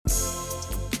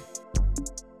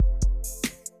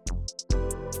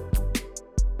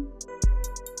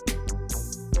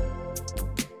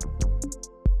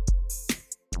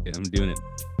I'm doing it.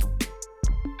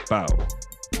 Bow.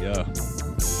 Yeah.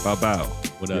 Bow bow.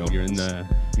 What up? Yo. You're in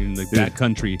the back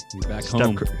country. You're back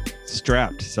home.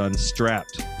 Strapped, son.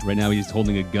 Strapped. Right now he's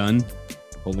holding a gun.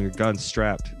 Holding a gun.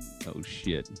 Strapped. Oh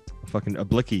shit. Fucking a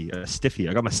blicky, a stiffy.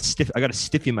 I got a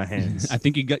stiffy in my hands. I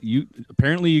think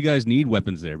apparently you guys need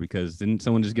weapons there, because didn't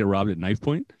someone just get robbed at knife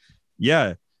point?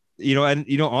 Yeah.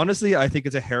 Honestly, I think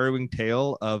it's a harrowing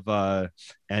tale of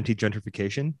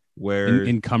anti-gentrification where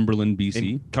In Cumberland,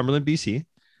 BC.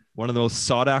 One of the most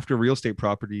sought after real estate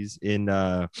properties in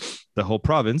the whole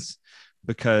province,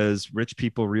 because rich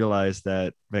people realize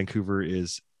that Vancouver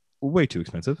is way too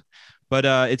expensive. But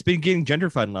it's been getting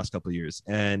gentrified in the last couple of years,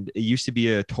 and it used to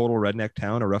be a total redneck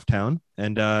town, a rough town,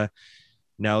 and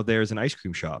now there's an ice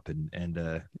cream shop and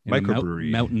microbrewery,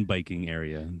 mountain biking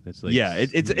area. That's like, yeah,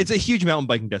 it's a huge mountain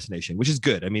biking destination, which is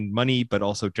good. I mean, money, but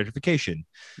also gentrification.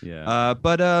 Yeah.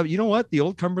 But you know what? The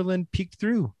old Cumberland peeked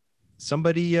through.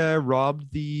 Somebody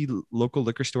robbed the local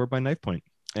liquor store by knife point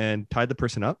and tied the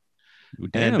person up.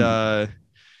 Damn. And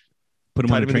put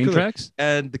him on the train tracks.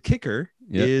 And the kicker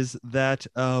is that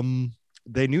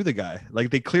they knew the guy.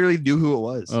 Like, they clearly knew who it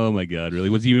was. Oh my god, really?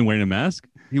 Was he even wearing a mask?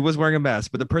 He was wearing a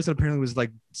mask, but the person apparently was like,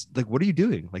 what are you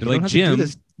doing? Like, they're you like, don't have Jim, to do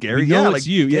this, Gary. Yeah, like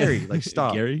you, Gary. Like,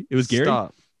 stop. Gary. It was Gary.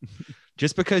 Stop.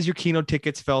 Just because your Keno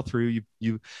tickets fell through,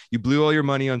 you blew all your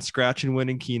money on scratch and win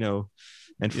in Keno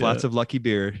and flats of Lucky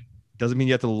Beer, doesn't mean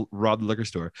you have to rob the liquor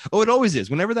store. Oh, it always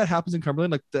is. Whenever that happens in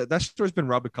Cumberland, like that store's been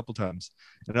robbed a couple times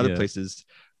in other places.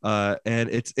 And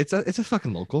it's a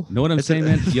fucking local. Know what I'm saying,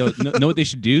 man? Yo, know what they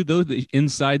should do though?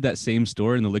 Inside that same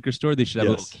store, in the liquor store, they should have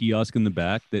a little kiosk in the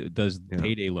back that does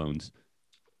payday loans.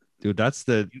 Dude, that's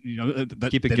the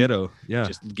keep it ghetto. Yeah,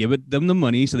 just give them the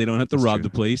money so they don't have to rob the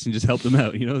place and just help them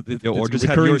out. You know, or just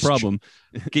have yours problem.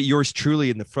 Get yours truly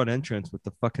in the front entrance with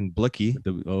the fucking blicky,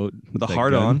 with the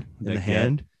heart on in the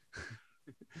hand.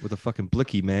 With a fucking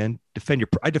blicky, man.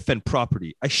 I defend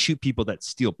property. I shoot people that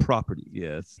steal property.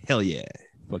 Yes. Hell yeah.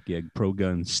 Fuck yeah. Pro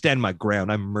guns. Stand my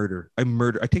ground. I murder.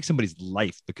 I take somebody's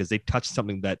life because they touched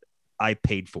something that I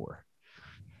paid for.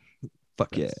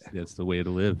 Fuck yeah. That's the way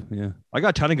to live. Yeah. I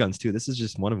got a ton of guns too. This is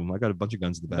just one of them. I got a bunch of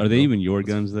guns in the back. Are they even your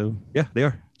guns though? Yeah, they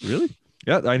are. Really?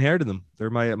 Yeah, I inherited them. They're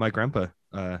my grandpa.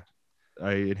 I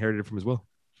inherited it from as well.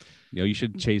 You know, you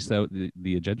should chase out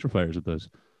the gentrifiers with those.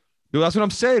 Dude, that's what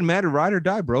I'm saying, man. Ride or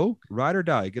die, bro. Ride or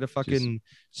die. Get a fucking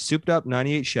souped up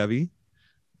 98 Chevy,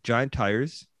 giant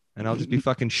tires, and I'll just be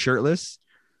fucking shirtless.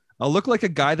 I'll look like a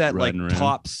guy that riding like around.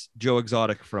 Tops Joe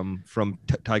Exotic from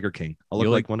Tiger King. I'll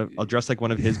look I'll dress like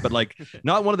one of his, but like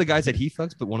not one of the guys that he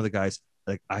fucks, but one of the guys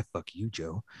like, I fuck you,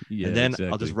 Joe. Yeah, and then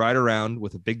I'll just ride around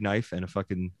with a big knife and a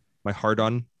fucking my hard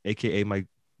on, aka my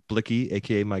blicky,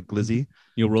 aka my glizzy.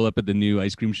 You'll roll up at the new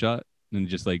ice cream shop and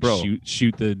just like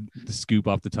shoot the scoop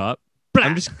off the top.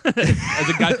 I'm just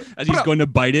as he's going to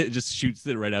bite it, just shoots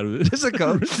it right out of it. Just a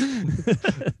go.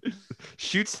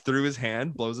 Shoots through his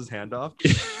hand, blows his hand off.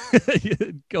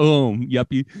 Go home,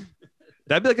 yuppie.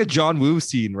 That'd be like a John Woo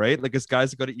scene, right? Like this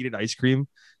guy's got to eat an ice cream,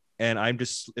 and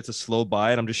it's a slow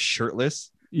by, and I'm just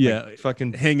shirtless. Yeah, like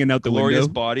fucking hanging out the glorious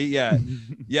window. Body. Yeah,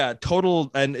 yeah,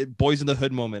 total and Boys in the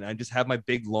Hood moment. I just have my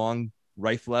big long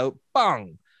rifle out.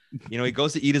 Bang! You know, he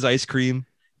goes to eat his ice cream.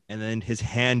 And then his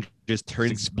hand just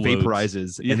turns,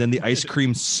 vaporizes, and then the ice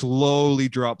cream slowly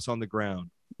drops on the ground.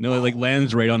 No, it like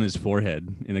lands right on his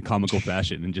forehead in a comical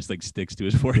fashion and just like sticks to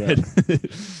his forehead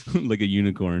like a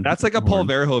unicorn. That's like a Paul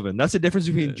Verhoeven. That's the difference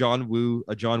between a John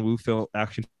Woo film,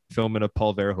 action film, and a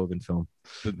Paul Verhoeven film.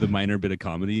 The minor bit of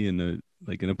comedy in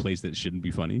a place that shouldn't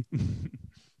be funny.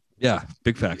 Yeah,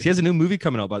 big facts. He has a new movie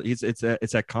coming out, but it's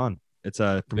at Cannes. It's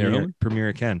a premiere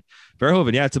at Cannes.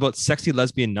 Verhoeven, yeah, it's about sexy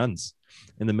lesbian nuns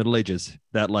in the Middle Ages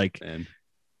that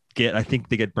I think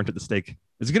they get burnt at the stake.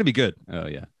 It's gonna be good. Oh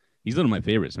yeah, he's one of my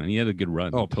favorites, man. He had a good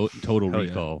run. Total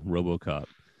Recall, RoboCop.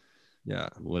 Yeah,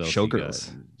 what else?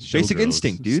 Showgirls. Basic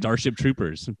Instinct, dude. Starship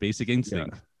Troopers, Basic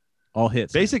Instinct. Yeah. All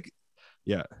hits. Basic,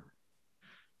 yeah.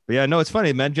 But yeah, no, it's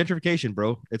funny, man. Gentrification,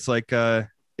 bro. It's like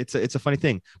it's a funny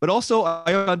thing. But also,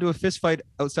 I got into a fist fight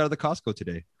outside of the Costco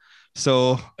today.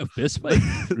 So a fist fight?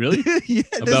 Really? Yeah,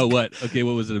 about what? Okay,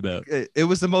 what was it about? It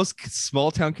was the most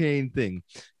small town Canadian thing.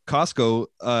 Costco,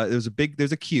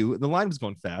 there's a queue and the line was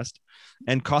going fast,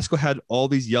 and Costco had all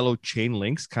these yellow chain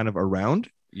links kind of around.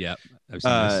 Yeah, I've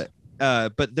seen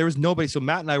this. But there was nobody. So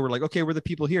Matt and I were like, okay, we're the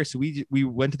people here. So we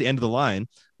went to the end of the line,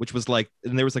 which was like,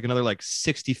 and there was like another like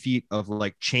 60 feet of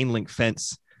like chain link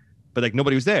fence, but like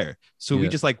nobody was there. So we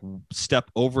just like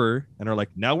step over and are like,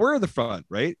 now we're in the front,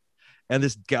 right? And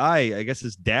this guy, I guess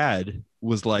his dad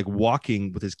was like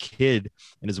walking with his kid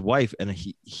and his wife, and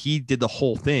he did the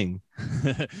whole thing.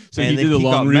 So he did the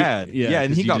long route. Mad. Yeah,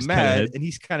 and he got mad and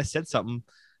he kind of said something.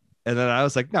 And then I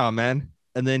was like, no, man.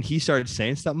 And then he started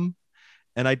saying something.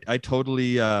 And I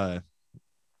totally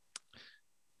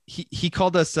he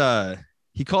called us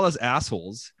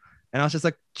assholes. And I was just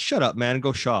like, shut up, man, and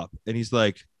go shop. And he's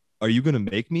like, are you gonna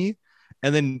make me?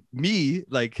 And then me,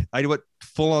 like, I went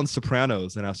full on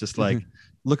Sopranos, and I was just like,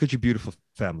 look at your beautiful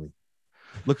family.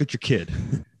 Look at your kid.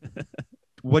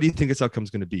 What do you think its outcome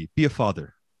is going to be? Be a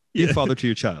father. Be a father to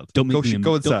your child. Don't make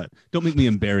go inside. Don't make me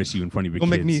embarrass you in front of your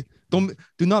kids.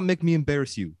 Do not make me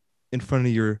embarrass you in front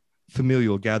of your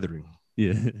familial gathering.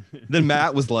 Yeah. Then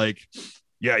Matt was like,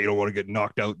 yeah, you don't want to get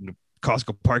knocked out in the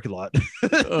Costco parking lot.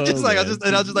 I was just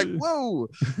like, whoa,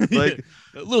 like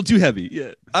a little too heavy.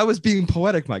 Yeah, I was being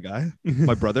poetic, my guy,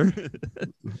 my brother.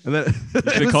 And then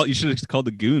you should have called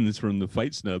the goons from the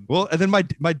Fight Snub. Well, and then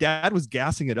my dad was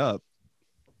gassing it up,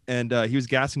 and he was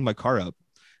gassing my car up.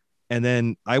 And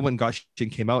then I went and got shit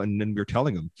and came out, and then we were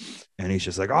telling him, and he's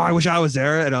just like, "Oh, I wish I was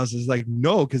there." And I was just like,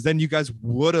 "No," because then you guys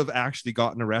would have actually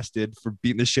gotten arrested for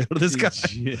beating the shit out of this guy.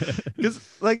 Because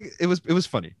like it was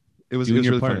funny. It was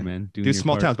really funny, man. Dude,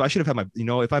 small towns. But I should have had my,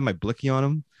 if I had my blicky on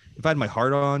him, if I had my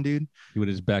heart on, dude, he would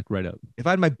have his back right up. If I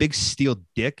had my big steel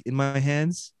dick in my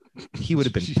hands, he would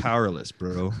have been powerless,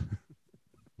 bro.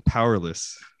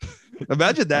 Powerless.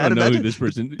 Imagine that. I don't know who this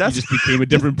person. You just became a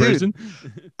different person.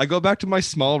 I go back to my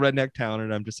small redneck town,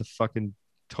 and I'm just a fucking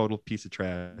total piece of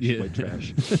trash. Yeah. White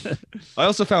trash. I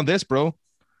also found this, bro.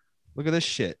 Look at this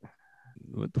shit.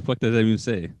 What the fuck does that even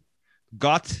say?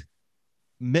 Got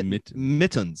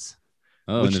mittens.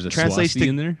 Oh, and there's a swastika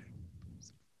in there?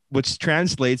 Which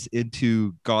translates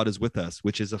into God is with us,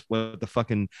 which is what the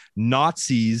fucking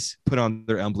Nazis put on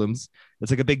their emblems.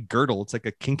 It's like a big girdle. It's like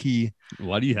a kinky.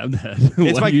 Why do you have that?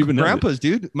 It's my grandpa's,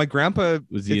 dude. My grandpa.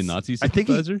 Was he a Nazi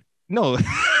sympathizer? No.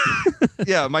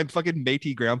 Yeah, my fucking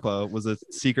Métis grandpa was a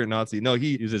secret Nazi. No,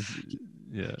 he was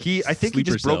I think he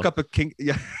just broke up a kink.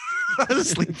 Yeah. A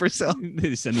sleeper cell.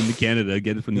 They send him to Canada,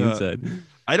 get it from the inside.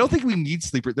 I don't think we need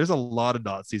sleeper. There's a lot of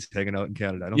Nazis hanging out in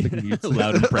Canada. I don't think we need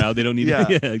loud and proud. They don't need it.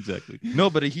 Yeah, exactly. No,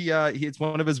 but he it's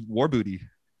one of his war booty.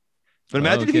 But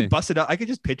imagine if he busted out. I could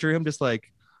just picture him just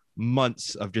like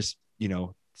months of just,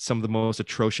 some of the most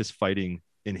atrocious fighting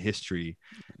in history.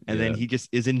 And then he just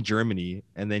is in Germany,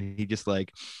 and then he just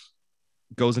like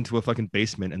goes into a fucking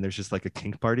basement, and there's just like a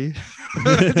kink party. You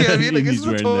know what I mean? Like this is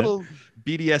a total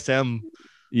BDSM.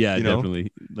 Yeah,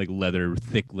 definitely. Like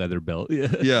thick leather belt.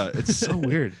 Yeah, it's so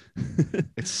weird.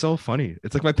 It's so funny.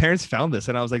 It's like my parents found this,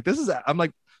 and I was like, I'm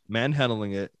like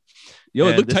manhandling it. Yo,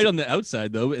 it looked tight on the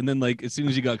outside though, and then like as soon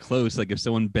as you got close, like if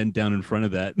someone bent down in front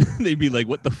of that, they'd be like,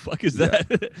 "What the fuck is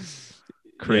that?"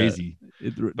 Crazy.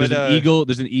 There's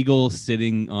an eagle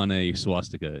sitting on a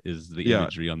swastika. Is the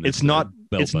imagery on this?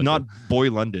 It's not Boy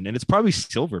London, and it's probably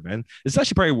silver, man. It's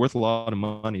actually probably worth a lot of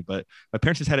money. But my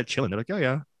parents just had it chilling. They're like, "Oh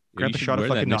yeah." Grandpa shot a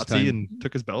fucking Nazi and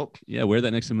took his belt. Yeah, wear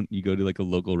that next time you go to like a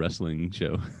local wrestling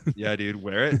show. Yeah, dude,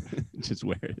 wear it. Just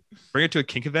wear it. Bring it to a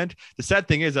kink event. The sad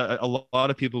thing is a lot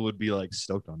of people would be like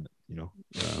stoked on it,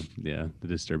 Yeah, the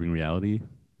disturbing reality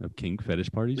of kink fetish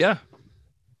parties. Yeah.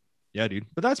 Yeah, dude.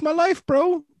 But that's my life,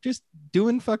 bro. Just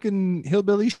doing fucking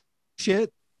hillbilly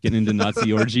shit. Getting into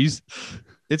Nazi orgies.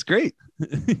 It's great.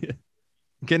 Yeah.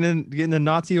 Getting into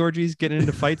Nazi orgies, getting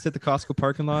into fights at the Costco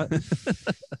parking lot.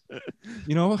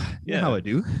 You know how I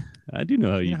do. I do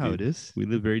know how you know do. How it is. We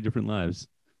live very different lives.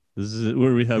 This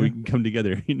is how we can come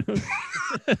together,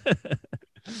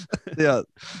 Yeah,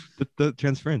 the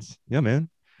transference. Yeah, man.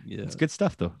 Yeah, it's good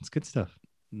stuff though. It's good stuff.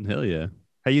 Hell yeah.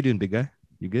 How you doing, big guy?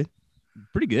 You good?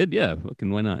 Pretty good. Yeah.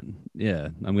 Fucking why not? Yeah,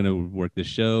 I'm gonna work this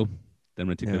show. Then I'm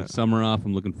gonna take the summer off.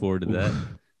 I'm looking forward to that.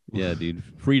 Yeah, dude.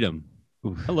 Freedom.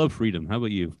 I love freedom. How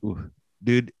about you?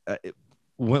 Dude,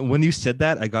 when you said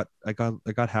that, I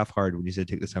got half hard when you said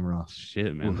take the summer off.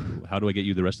 Shit, man. How do I get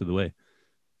you the rest of the way?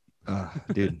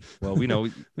 Dude. Well, we know.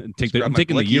 I'm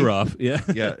taking the year off. Yeah.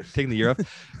 Yeah, taking the year off.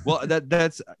 Well,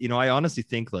 that's I honestly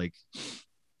think like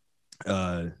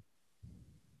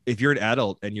if you're an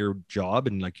adult and your job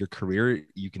and like your career,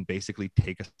 you can basically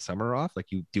take a summer off.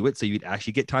 Like you do it so you'd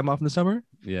actually get time off in the summer.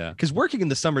 Yeah. Because working in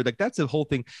the summer, like that's the whole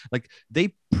thing. Like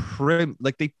they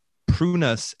prune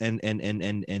us and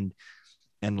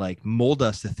like mold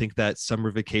us to think that summer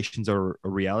vacations are a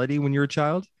reality when you're a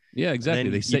child. Yeah,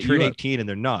 exactly. They set you turn 18 and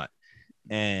they're not.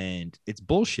 And it's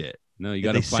bullshit. No, you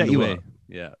got to find a way.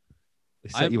 Yeah. They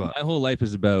set you up. My whole life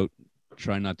is about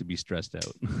trying not to be stressed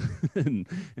out and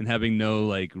having no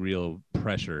like real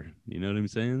pressure. You know what I'm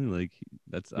saying? Like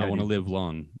I want to live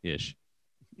long ish.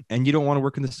 And you don't want to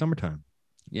work in the summertime.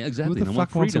 Yeah, exactly. Who the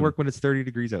fuck wants to work when it's 30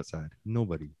 degrees outside?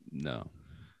 Nobody.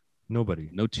 Nobody.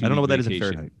 No 2 I don't know what that vacation. is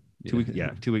in Fahrenheit. 2 weeks.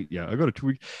 Yeah, 2 weeks. Yeah, I go to 2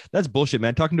 weeks. That's bullshit,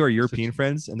 man. Talking to our European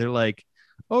friends, and they're like,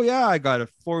 "Oh yeah, I got a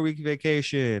 4-week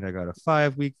vacation. I got a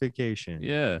 5-week vacation."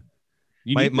 Yeah.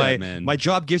 My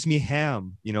job gives me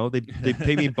ham. You know, they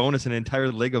pay me bonus an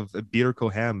entire leg of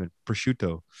Birko ham and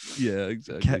prosciutto. Yeah,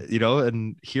 exactly. You know,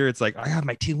 and here it's like I have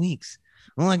my 2 weeks.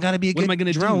 Well, I gotta be a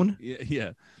good drone.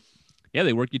 Yeah,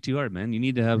 they work you too hard, man. You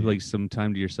need to have like some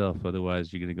time to yourself,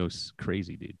 otherwise you're gonna go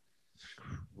crazy, dude.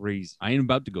 Crazy. I ain't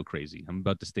about to go crazy. I'm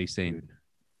about to stay sane. Dude,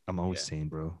 I'm always sane,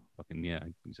 bro. Fucking yeah,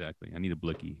 exactly. I need a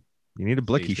blicky. You need a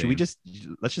blicky.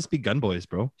 Let's just be gun boys,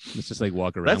 bro? Let's just like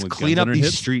walk around. Let's clean up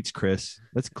these streets, Chris.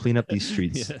 Let's clean up these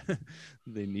streets. Yeah,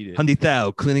 they need it. Hundi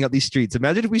Thou cleaning up these streets.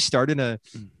 Imagine if we start in a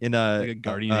like a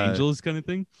Guardian Angels kind of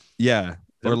thing. Yeah,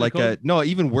 or like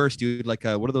even worse, dude. Like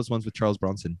what are those ones with Charles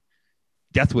Bronson?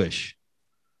 Death Wish,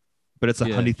 but it's a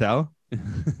Hundi Thou,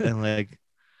 and like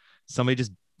somebody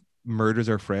just murders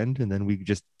our friend, and then we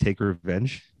just take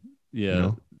revenge. Yeah, you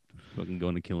know? Fucking go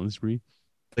on a killing spree.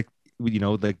 You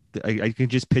know, like I can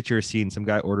just picture a scene. Some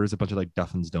guy orders a bunch of like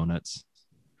Duffin's donuts,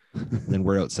 and then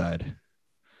we're outside,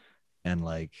 and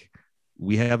like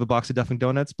we have a box of Duffin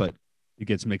donuts, but it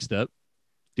gets mixed up.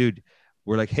 Dude,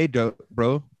 we're like, "Hey,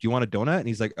 bro, do you want a donut?" And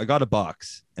he's like, "I got a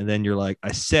box." And then you're like,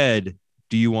 "I said,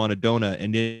 do you want a donut?"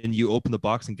 And then you open the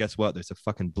box, and guess what? There's a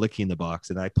fucking blicky in the box,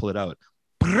 and I pull it out.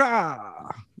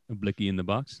 A blicky in the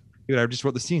box. Dude, I just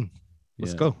wrote the scene.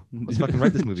 Let's go. Let's fucking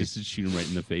write this movie. Just shoot him right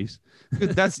in the face.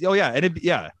 Dude, and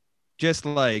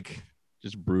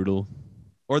just brutal.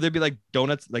 Or there'd be like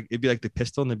donuts, like it'd be like the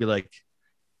pistol, and they'd be like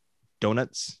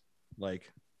donuts,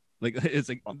 like it's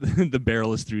like the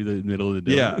barrel is through the middle of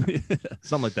the donut. Yeah,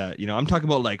 something like that. You know, I'm talking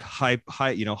about like high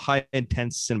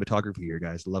intense cinematography here,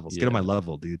 guys. Levels. Get on my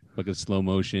level, dude. Like a slow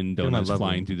motion donuts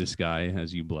flying through the sky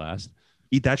as you blast.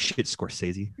 Eat that shit,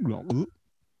 Scorsese.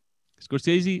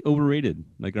 Scorsese overrated,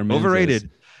 like our man overrated.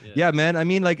 Says. Yeah, man. I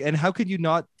mean, like, and how could you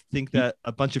not think that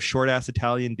a bunch of short ass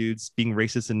Italian dudes being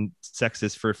racist and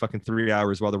sexist for fucking 3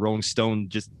 hours while the Rolling Stone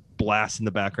just blasts in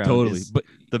the background? Totally, but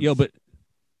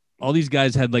all these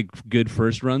guys had like good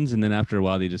first runs, and then after a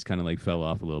while they just kind of like fell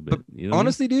off a little bit. You know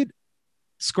honestly, dude,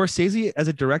 Scorsese as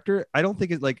a director, I don't think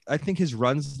it's like I think his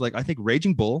runs like I think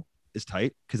Raging Bull is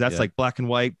tight because that's like black and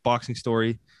white boxing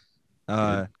story.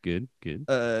 Good.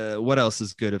 What else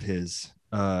is good of his?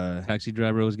 Taxi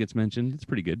Driver always gets mentioned. It's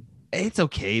pretty good. It's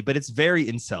okay, but it's very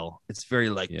incel. It's very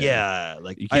like I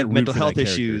have mental health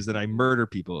issues and I murder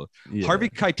people. Yeah. Harvey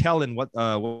Keitel and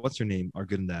what's her name are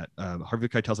good in that. Harvey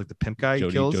Keitel's like the pimp guy.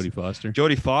 Jodie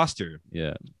Foster.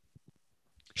 Yeah.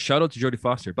 Shout out to Jodie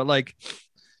Foster, but like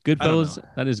Goodfellas,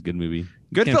 that is a good movie.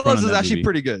 Goodfellas is actually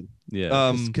pretty good.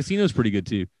 Yeah. Casino's pretty good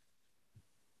too.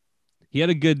 He had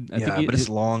a good, but it's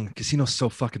long. Casino's so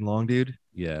fucking long, dude.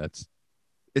 Yeah,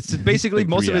 it's basically like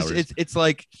most of it. It's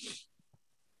like,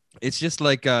 it's just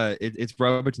like it's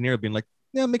Robert De Niro being like,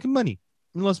 "Yeah, I'm making money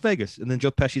in Las Vegas," and then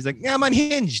Joe Pesci's like, "Yeah, I'm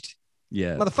unhinged."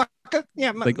 Yeah, motherfucker.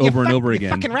 Yeah, like over and over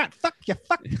again. Fucking rat. Fuck you.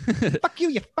 Fuck. Fuck you.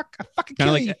 You fuck. I fucking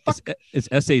kill you. It's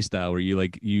essay style where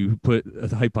you put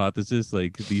a hypothesis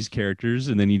like these characters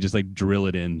and then you just like drill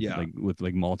it in like with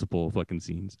like multiple fucking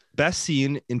scenes. Best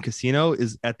scene in Casino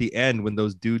is at the end when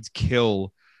those dudes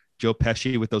kill Joe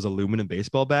Pesci with those aluminum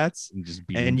baseball bats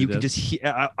and you can just hear.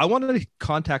 I wanted to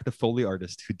contact the Foley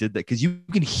artist who did that because you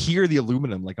can hear the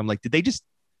aluminum. Like I'm like, did they just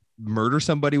murder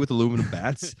somebody with aluminum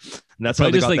bats? And that's how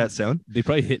they got that sound. They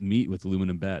probably hit meat with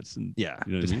aluminum bats. And you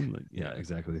know what I mean? Like, yeah,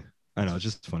 exactly. I know, it's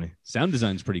just funny. Sound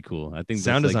design is pretty cool. I think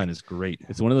sound design is great.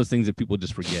 It's one of those things that people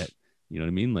just forget. You know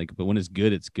what I mean? Like, but when it's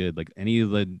good, it's good. Like any of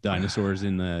the dinosaurs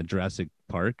in Jurassic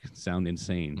Park sound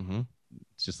insane. Mm-hmm.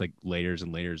 It's just like layers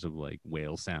and layers of like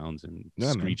whale sounds and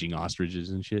screeching ostriches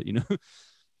and shit, you know?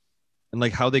 And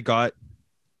like how they got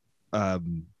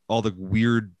all the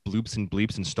weird bloops and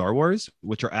bleeps in Star Wars,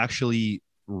 which are actually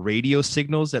radio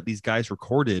signals that these guys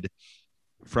recorded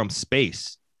from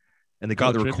space. And they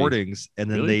got the recordings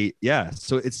and then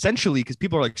so essentially, because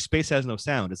people are like, space has no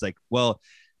sound. It's like, well,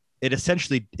 it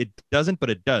doesn't, but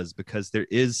it does because there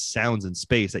is sounds in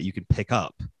space that you can pick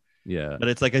up. Yeah. But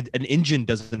it's like an engine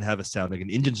doesn't have a sound. Like an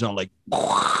engine's not like,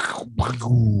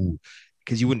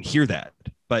 because you wouldn't hear that,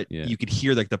 but you could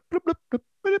hear like the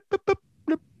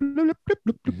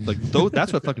like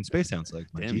that's what fucking space sounds like.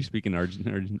 Damn, you're speaking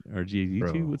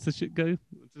RJ-D2. What's the shit guy?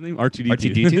 What's his name?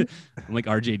 R2D2. I'm like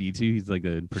RJ-D2. He's like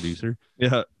a producer.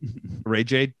 Yeah. Ray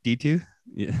J D2.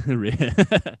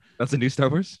 Yeah. That's a new Star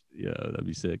Wars. Yeah, that'd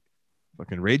be sick.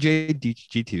 Fucking Ray J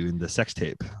G2 in the sex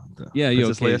tape. Yeah,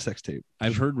 Princess okay. Leia sex tape.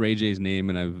 I've heard Ray J's name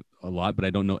and I've a lot, but I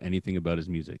don't know anything about his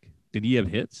music. Did he have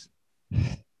hits? Did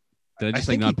I just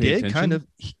think not he pay did, attention? kind of.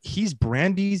 He's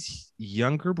Brandy's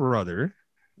younger brother.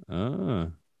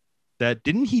 That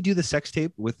didn't he do the sex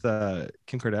tape with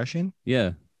Kim Kardashian?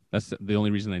 Yeah, that's the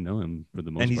only reason I know him for the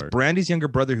most part. And he's Brandy's younger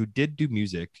brother who did do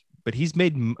music, but he's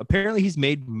made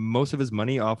most of his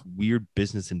money off weird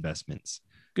business investments.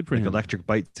 Good for him. Electric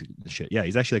Byte shit. Yeah,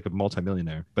 he's actually like a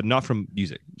multimillionaire, but not from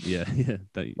music. Yeah.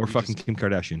 Or fucking Kim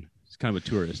Kardashian. He's kind of a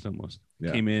tourist almost.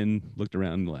 Yeah. Came in, looked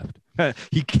around, and left.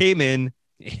 He came in.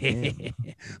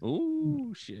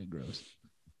 Oh shit, gross.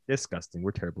 Disgusting.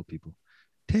 We're terrible people.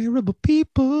 Terrible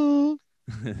people.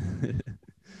 Do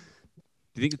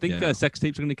you think sex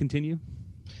tapes are going to continue?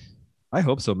 I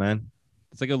hope so, man.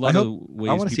 It's like a lot of ways.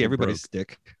 I want to see everybody's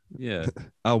dick. Yeah.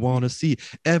 I want to see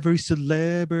every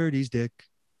celebrity's dick.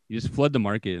 You just flood the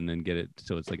market and then get it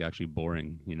so it's like actually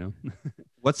boring, you know?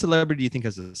 What celebrity do you think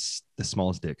has the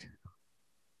smallest dick?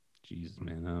 Jesus,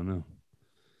 man, I don't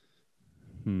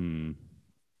know.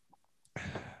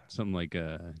 Something like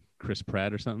Chris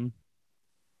Pratt or something.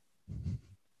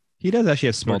 He does actually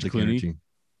have small George dick Clooney. energy.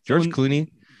 George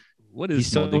Clooney. What is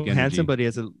he's small so dick energy? handsome, but he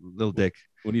has a little dick.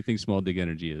 What do you think small dick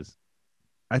energy is?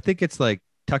 I think it's like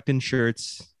tucked in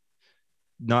shirts,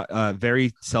 not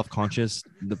very self-conscious,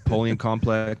 Napoleon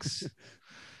complex.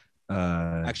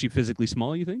 Actually physically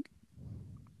small, you think?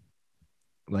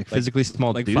 Like physically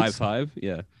small, like dudes? 5'5"?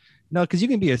 Yeah. No, because you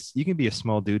can be a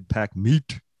small dude pack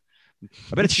meat.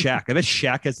 I bet it's Shaq. I bet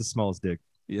Shaq has the smallest dick.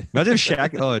 Yeah. Imagine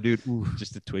Shaq. Oh, dude. Ooh.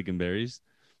 Just a twig and berries.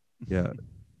 Yeah.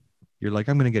 You're like,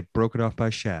 I'm gonna get broken off by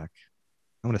Shaq.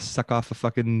 I'm gonna suck off a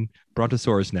fucking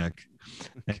brontosaurus neck,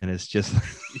 and it's just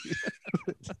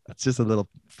a little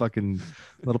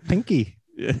pinky,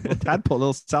 Yeah. little tadpole,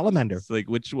 little salamander. It's like,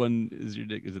 which one is your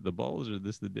dick? Is it the balls or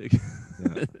this the dick?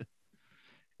 Yeah.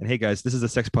 And hey guys, this is a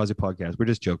sex positive podcast. We're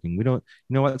just joking. We don't,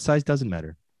 you know what? Size doesn't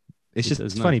matter.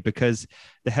 It's funny because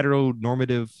the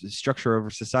heteronormative structure of our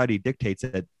society dictates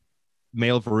that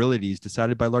male virility is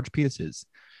decided by large penises.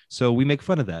 So we make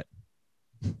fun of that.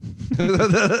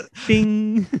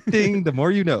 Ding, ding. The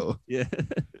more you know. Yeah.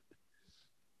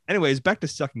 Anyways, back to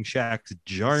sucking Shaq's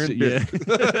giant dick.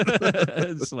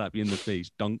 Slap you in the face,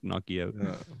 dunk, knock you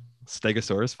out.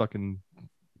 Stegosaurus fucking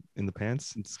in the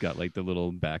pants. It's got like the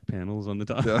little back panels on the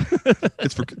top. Yeah.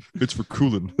 It's for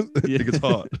cooling. I think it's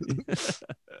hot.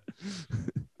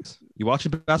 You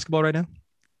watching basketball right now?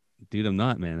 Dude, I'm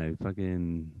not, man.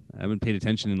 I haven't paid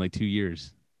attention in like 2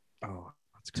 years. Oh,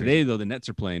 that's crazy. Today though, the Nets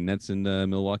are playing. Nets in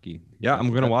Milwaukee. Yeah,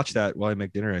 I'm gonna watch that while I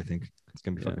make dinner. I think it's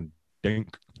gonna be fucking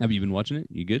dink. Have you been watching it?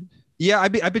 You good? Yeah,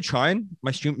 I've been trying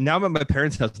my stream. Now I'm at my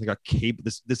parents' house. They got cable.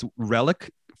 This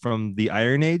relic from the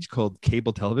Iron Age called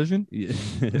cable television. Yeah.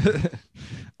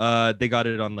 They got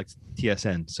it on like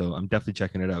TSN, so I'm definitely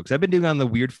checking it out because I've been doing it on the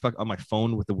weird on my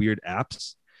phone with the weird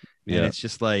apps. Yeah, and it's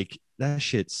just like that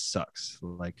shit sucks.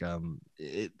 Like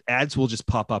ads will just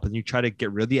pop up and you try to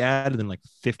get rid of the ad and then like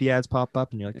 50 ads pop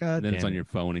up and you're like, God, and then it's on your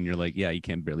phone and you're like, yeah, you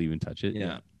can't barely even touch it.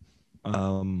 Yeah.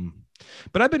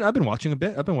 But I've been watching a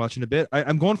bit.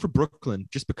 I'm going for Brooklyn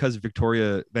just because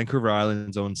Vancouver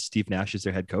Island's own Steve Nash is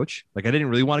their head coach. Like I didn't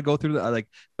really want to go through that.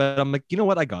 But I'm like, you know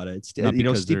what? I got it. It's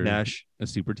Steve Nash, a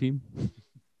super team.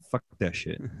 Fuck that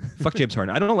shit. Fuck James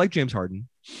Harden. I don't like James Harden.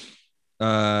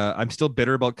 I'm still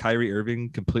bitter about Kyrie Irving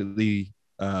completely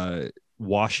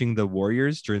washing the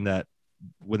Warriors during that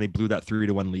when they blew that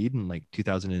 3-1 lead in like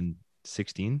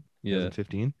 2016,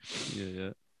 2015. Yeah.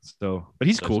 So, but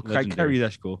he's cool. Kyrie,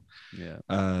 that's cool. Yeah.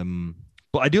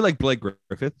 But I do like Blake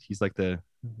Griffith. He's like the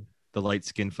light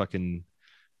skinned fucking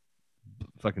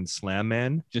slam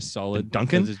man. Just solid.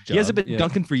 Duncan. He hasn't been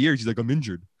dunking for years. He's like, I'm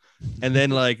injured. And then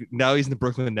like now he's in the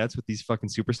Brooklyn Nets with these fucking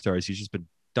superstars. He's just been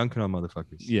dunking on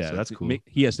motherfuckers. Yeah, so that's cool.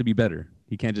 He has to be better.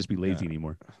 He can't just be lazy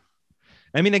anymore.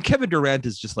 I mean, and Kevin Durant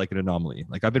is just like an anomaly.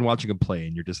 Like I've been watching him play,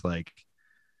 and you're just like,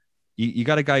 you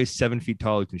got a guy who's 7 feet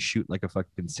tall who can shoot like a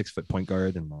fucking 6 foot point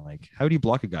guard, and like, how do you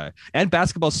block a guy? And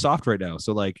basketball's soft right now,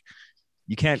 so like,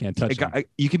 you can't touch him.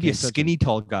 You can be a skinny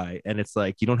tall guy, and it's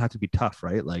like you don't have to be tough,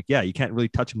 right? Like, yeah, you can't really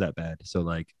touch him that bad. So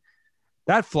like,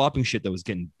 that flopping shit that was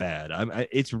getting bad.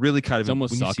 It's really kind of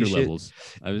almost soccer levels.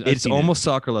 It's almost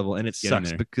soccer level, and it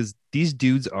sucks because these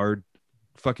dudes are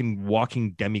fucking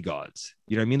walking demigods.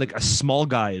 You know what I mean? Like a small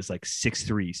guy is like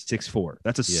 6'3", 6'4".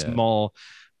 That's a small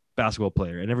basketball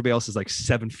player, and everybody else is like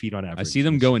 7 feet on average. I see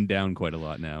them going down quite a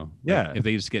lot now. Yeah, like if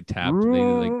they just get tapped, they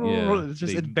it's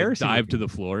just embarrassing. Dive to the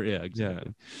floor. Yeah,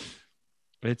 exactly.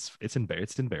 It's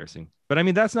embarrassing. But I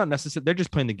mean, that's not necessary. They're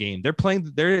just playing the game. They're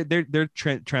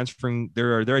transferring.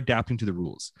 They're adapting to the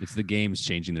rules. It's the game's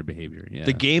changing their behavior. Yeah.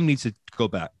 The game needs to go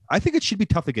back. I think it should be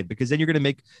tough again, because then you're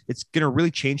gonna it's gonna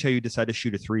really change how you decide to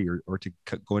shoot a three or to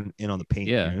go in on the paint.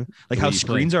 Yeah. You know? Like how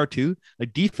screens are too.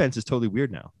 Like defense is totally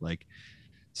weird now. Like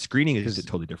screening is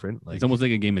totally different. Like it's almost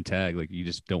like a game of tag. Like you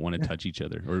just don't want to touch each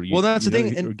other, or that's the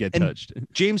thing, or get touched.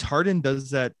 James Harden does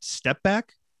that step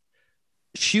back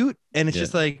shoot, and it's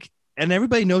just like, and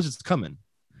everybody knows it's coming,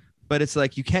 but it's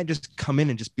like you can't just come in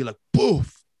and just be like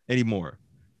boof anymore.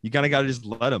 You gotta just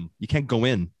let him. You can't go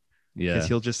in. Yeah, because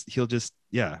he'll just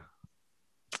I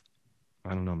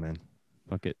don't know, man.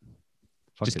 Fuck it.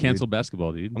 Just cancel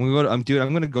basketball, dude. I'm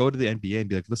gonna go to the NBA and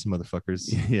be like, listen, motherfuckers.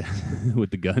 Yeah.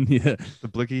 With the gun. Yeah. The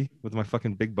blicky with my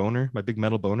fucking big boner, my big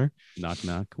metal boner. Knock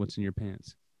knock. What's in your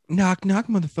pants? Knock knock,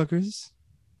 motherfuckers.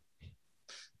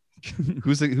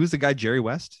 Who's the guy? Jerry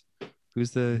West?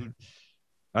 Who's the?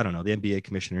 I don't know. The NBA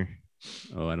commissioner.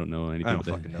 Oh, I don't know anything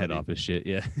about the head office shit.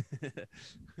 Yeah.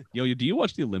 Yo, do you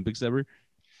watch the Olympics ever?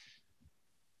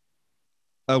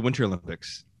 Winter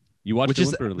Olympics. You watch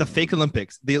the fake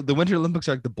Olympics. The Winter Olympics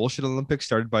are like the bullshit Olympics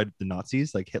started by the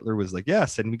Nazis. Like Hitler was like,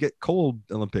 yes, and we get cold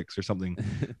Olympics or something.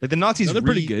 Like the Nazis, they're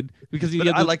pretty good because you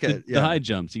get the high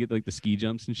jumps. You get like the ski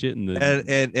jumps and shit,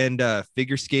 and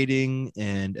figure skating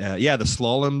and the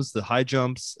slaloms, the high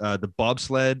jumps, the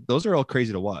bobsled. Those are all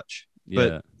crazy to watch. Yeah.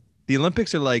 But the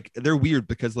Olympics are like, they're weird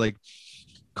because like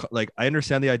I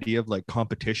understand the idea of like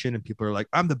competition, and people are like,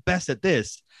 I'm the best at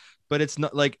this. But it's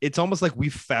not like, it's almost like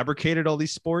we've fabricated all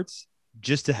these sports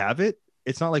just to have it.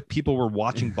 It's not like people were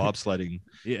watching bobsledding.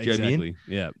 Yeah, exactly. You know what I mean?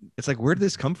 Yeah. It's like, where did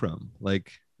this come from?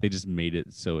 Like they just made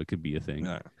it so it could be a thing.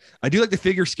 I do like the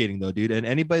figure skating though, dude. And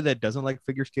anybody that doesn't like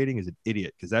figure skating is an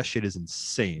idiot, because that shit is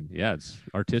insane. Yeah, it's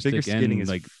artistic figure skating and is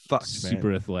like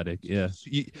super athletic. Yeah.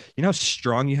 You know how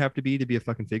strong you have to be a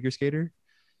fucking figure skater?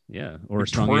 Yeah, or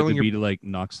strong you have to be to like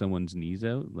knock someone's knees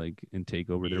out, like, and take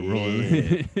over their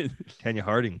role. Tanya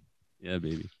Harding. Yeah,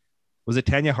 baby. Was it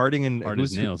Tanya Harding and hard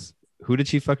as nails? Who did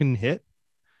she fucking hit?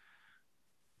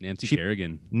 Nancy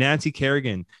Kerrigan. Nancy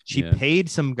Kerrigan. She paid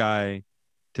some guy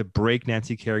to break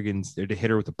Nancy Kerrigan's, or to hit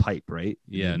her with a pipe, right?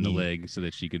 Yeah, in the leg, so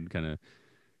that she could kind of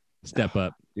step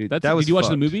up. Dude, did you watch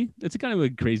the movie? It's a kind of a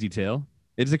crazy tale.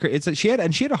 She had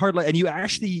a hard life, and you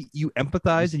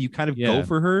empathize and you kind of go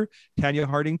for her, Tanya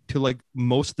Harding, to like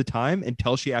most of the time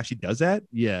until she actually does that.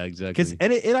 Yeah, exactly. Because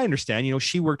and I understand, you know,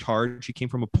 she worked hard. She came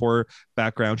from a poor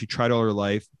background. She tried all her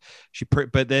life.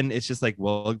 But then it's just like,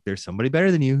 well, there's somebody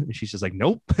better than you, and she's just like,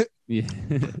 nope. Yeah,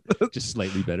 just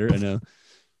slightly better. I know.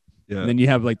 Yeah. And then you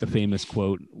have like the famous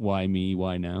quote, "Why me?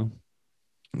 Why now?"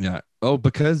 Yeah. Oh,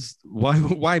 because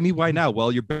why me? Why now?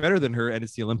 Well, you're better than her, and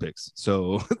it's the Olympics,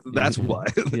 so that's why.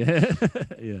 Yeah.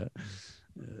 Yeah,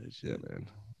 man.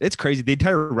 It's crazy. The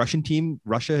entire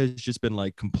Russia has just been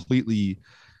like completely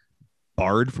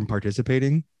barred from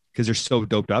participating because they're so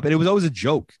doped up, and it was always a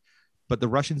joke. But the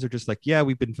Russians are just like, yeah,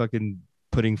 we've been fucking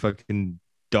putting fucking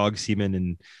dog semen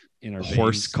and in our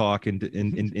horse cock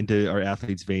into our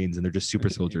athletes' veins, and they're just super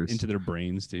soldiers into their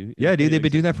brains too. Yeah, dude, they've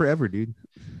been doing that forever, dude.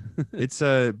 It's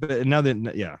but now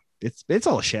that it's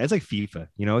all a sham. It's like FIFA,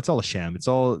 you know, it's all a sham. It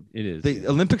is. The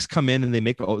Olympics come in and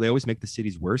they always make the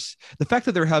cities worse. The fact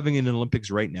that they're having an Olympics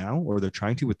right now, or they're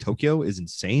trying to with Tokyo, is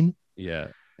insane. Yeah.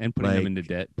 And putting them into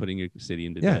debt, putting your city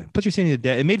into debt. Yeah, put your city into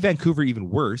debt. It made Vancouver even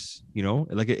worse, you know,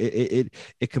 like it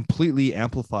completely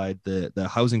amplified the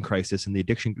housing crisis and the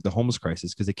addiction, the homeless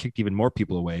crisis, because it kicked even more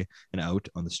people away and out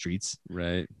on the streets.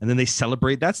 Right. And then they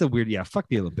celebrate. That's a weird, fuck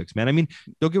the Olympics, man. I mean,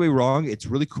 don't get me wrong. It's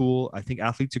really cool. I think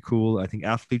athletes are cool. I think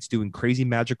athletes doing crazy,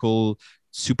 magical,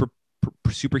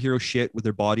 superhero shit with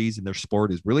their bodies and their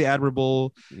sport is really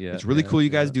admirable. Yeah. It's really cool you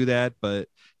guys do that, but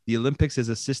the Olympics is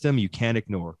a system you can't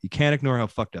ignore. You can't ignore how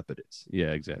fucked up it is. Yeah,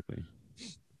 exactly.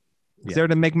 It's there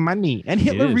to make money. And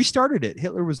Hitler restarted it.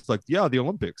 Hitler was like, yeah, the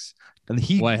Olympics. And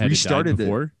he restarted it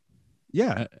before?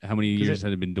 Yeah. How many years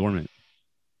had it been dormant?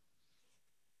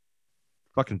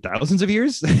 Fucking thousands of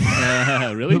years.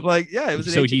 Really? Like, yeah. It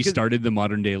was so he started the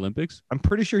modern day Olympics? I'm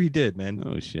pretty sure he did, man.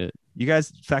 Oh, shit. You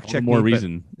guys fact check. More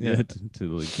reason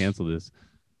to like cancel this.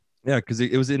 Yeah, because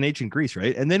it was in ancient Greece,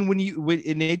 right? And then when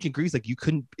in ancient Greece, like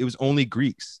it was only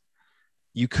Greeks.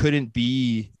 You couldn't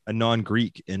be a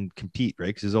non-Greek and compete, right?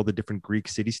 Because there's all the different Greek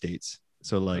city-states.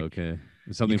 So like, okay,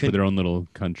 something for their own little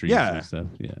countries and stuff.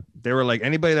 Yeah, they were like,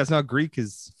 anybody that's not Greek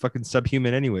is fucking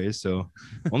subhuman anyways, so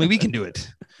only we can do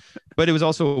it. But it was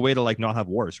also a way to like not have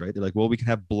wars, right? They're like, well, we can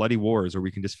have bloody wars, or we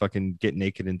can just fucking get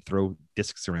naked and throw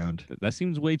discs around. That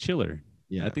seems way chiller.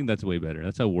 Yeah, I think that's way better.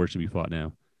 That's how war should be fought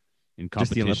now. In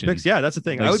competition. Just the Olympics? Yeah, that's the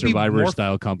thing. Like I would Survivor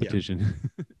style competition.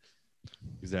 Yeah.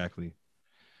 Exactly.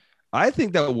 I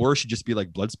think that war should just be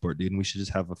like blood sport, dude, and we should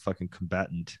just have a fucking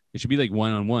combatant. It should be like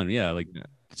 1-on-1. Yeah, like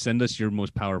send us your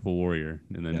most powerful warrior,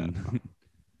 and then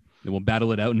then we'll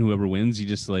battle it out, and whoever wins, you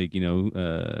just like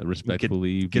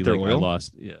respectfully get their oil. I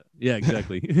lost. Yeah,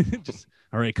 exactly. Just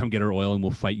all right, come get our oil, and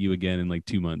we'll fight you again in like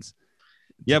 2 months.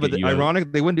 Yeah, but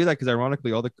ironic, they wouldn't do that because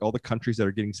ironically, all the countries that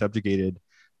are getting subjugated,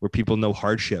 where people know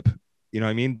hardship. You know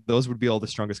what I mean? Those would be all the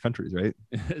strongest countries, right?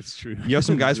 It's true. You have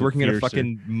some guys working in a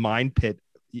fucking mine pit,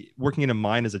 working in a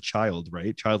mine as a child,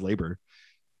 right? Child labor.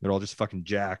 They're all just fucking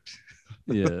jacked.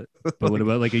 Yeah. But what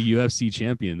about like a UFC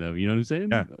champion though? You know what I'm saying?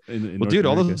 Yeah. Well, dude,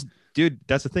 all those, dude,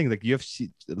 that's the thing. Like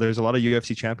UFC, there's a lot of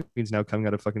UFC champions now coming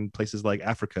out of fucking places like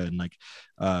Africa and like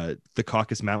the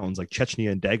Caucasus Mountains, like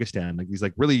Chechnya and Dagestan, like these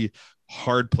like really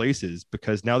hard places,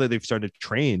 because now that they've started to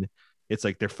train, it's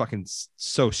like they're fucking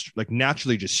so like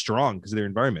naturally just strong because of their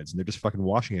environments, and they're just fucking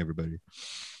washing everybody.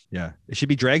 Yeah, it should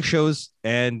be drag shows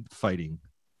and fighting.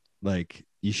 Like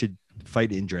you should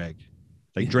fight in drag.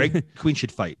 Like drag queen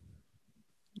should fight.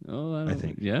 Oh, I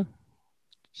think yeah.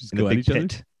 Just in go a at big each other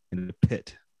pit. In the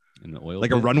pit. In the oil.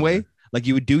 Like pit? a runway. Like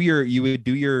you would do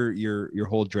your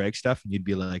whole drag stuff, and you'd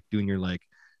be like doing your like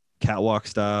catwalk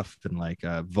stuff and like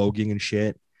voguing and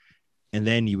shit, and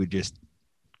then you would just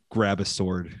grab a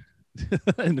sword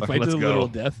and fight to the literal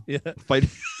death. Yeah. Fight.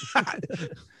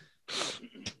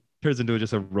 Turns into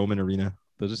just a Roman arena.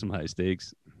 Those are some high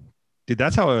stakes. Dude,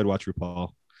 that's how I would watch RuPaul.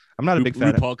 I'm not a big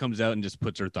fan. RuPaul comes out and just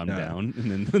puts her thumb down,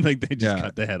 and then like they just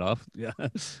cut the head off. Yeah.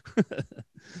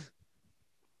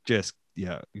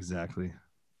 Exactly.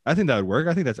 I think that would work.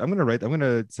 I think I'm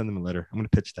gonna send them a letter. I'm gonna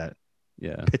pitch that.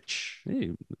 Yeah. Pitch.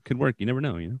 Hey, it could work. You never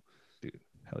know, you know? Dude,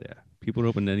 hell yeah. People are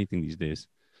open to anything these days.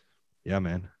 Yeah,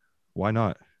 man. Why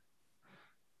not?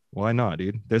 Why not,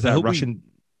 dude? There's that Russian.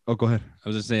 Oh, go ahead. I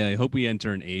was gonna say, I hope we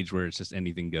enter an age where it's just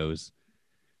anything goes.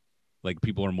 Like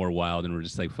people are more wild, and we're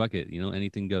just like, fuck it, you know,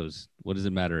 anything goes. What does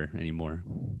it matter anymore?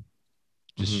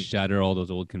 Just shatter all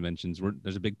those old conventions.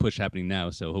 There's a big push happening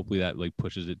now, so hopefully that like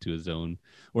pushes it to a zone.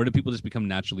 Or do people just become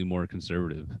naturally more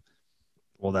conservative?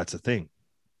 Well, that's the thing,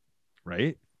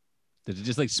 right? Does it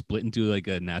just like split into like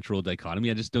a natural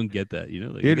dichotomy? I just don't get that, you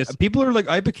know? Like, dude, people are like,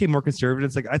 I became more conservative.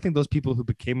 It's like, I think those people who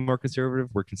became more conservative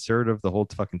were conservative the whole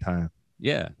fucking time.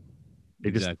 Yeah,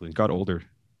 they just got older.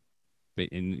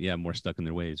 And more stuck in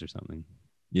their ways or something.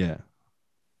 Yeah.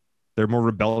 They're more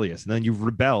rebellious. And then you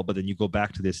rebel, but then you go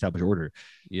back to the established order.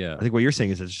 Yeah. I think what you're saying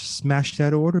is just smash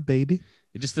that order, baby.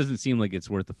 It just doesn't seem like it's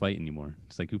worth the fight anymore.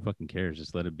 It's like, who fucking cares?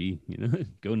 Just let it be, you know?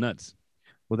 Go nuts.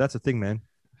 Well, that's the thing, man.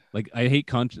 Like, I hate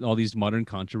all these modern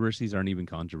controversies aren't even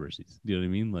controversies. Do you know what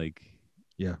I mean? Like,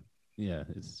 yeah,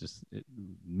 it's just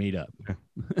made up. Yeah.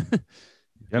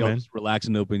 Yeah, man. Just relax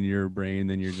and open your brain,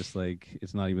 then you're just like,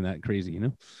 it's not even that crazy, you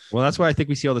know? Well, that's why I think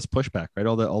we see all this pushback, right?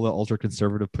 All the ultra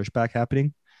conservative pushback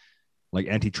happening, like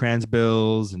anti-trans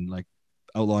bills and like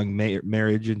outlawing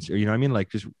marriage, and you know what I mean? Like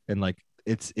just and like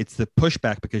it's the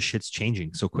pushback because shit's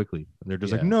changing so quickly. And they're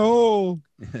just like, no.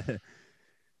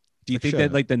 Do you think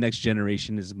that like the next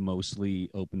generation is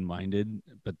mostly open-minded,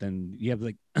 but then you have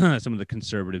like some of the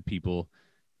conservative people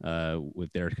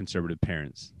with their conservative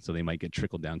parents, so they might get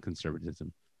trickled down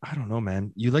conservatism? I don't know,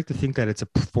 man. You like to think that it's a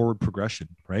forward progression,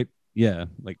 right? Yeah,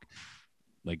 like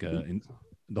in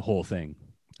the whole thing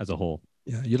as a whole.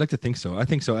 Yeah, you'd like to think so. I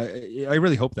think so. I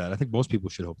really hope that. I think most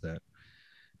people should hope that.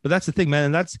 But that's the thing,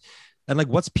 man. And like,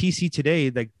 what's PC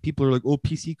today? Like, people are like, oh,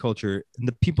 PC culture, and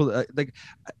the people like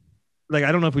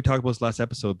I don't know if we talked about this last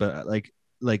episode, but like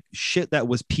shit that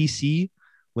was PC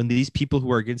when these people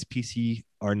who are against PC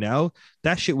are now,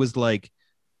 that shit was like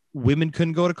women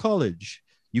couldn't go to college.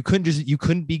 You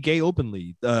couldn't be gay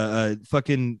openly.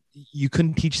 You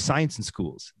couldn't teach science in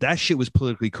schools. That shit was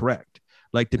politically correct.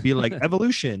 Like to be like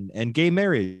evolution and gay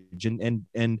marriage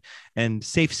and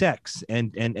safe sex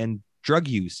and drug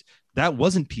use. That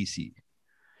wasn't PC.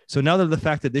 So now that the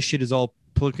fact that this shit is all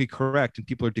politically correct and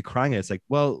people are decrying it, it's like,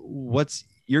 well, what's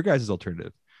your guys'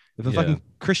 alternative? If a fucking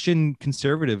Christian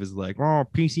conservative is like, oh,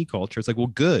 PC culture, it's like, well,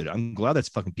 good. I'm glad that's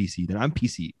fucking PC. Then I'm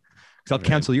PC. Because I'll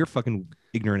cancel your fucking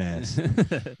ignorant ass.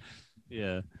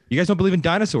 Yeah. You guys don't believe in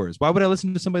dinosaurs. Why would I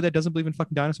listen to somebody that doesn't believe in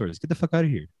fucking dinosaurs? Get the fuck out of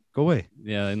here. Go away.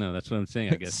 Yeah, I know. That's what I'm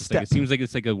saying, I guess. It seems like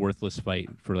it's like a worthless fight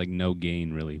for like no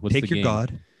gain, really. What's Take the your gain?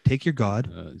 God. Take your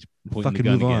God. Fucking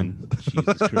move on.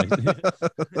 Jesus Christ.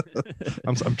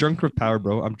 I'm drunk with power,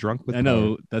 bro. I'm drunk with I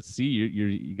know. Power.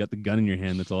 You got the gun in your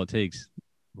hand. That's all it takes.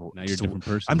 Well, now you're a different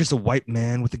person. I'm just a white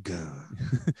man with a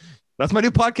gun. That's my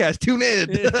new podcast. Tune in.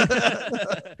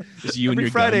 Just you every and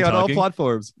your Friday gun on all talking.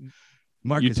 platforms.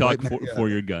 Marcus, you talk for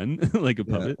your gun like a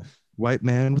puppet. White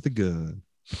man with a gun.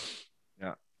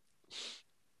 Yeah.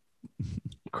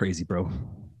 Crazy, bro.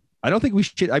 I don't think we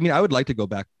should. I mean, I would like to go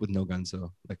back with no guns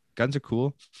though. Like guns are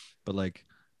cool, but like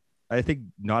I think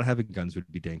not having guns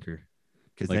would be danker.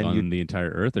 Because like then on the entire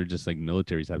earth, or just like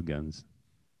militaries have guns.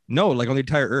 No, like on the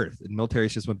entire earth. And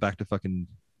militaries just went back to fucking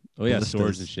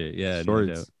swords and shit. Yeah, swords.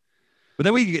 No doubt. But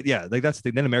then we get like that's the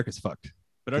thing. Then America's fucked.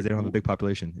 But they don't have a big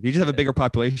population. If you just have a bigger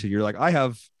population, you're like, I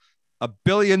have 1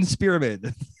 billion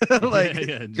spearmen. Like,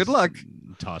 good luck.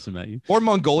 Toss them at you. Or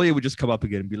Mongolia would just come up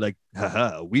again and be like,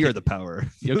 haha, we are the power.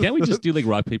 Yo, can't we just do like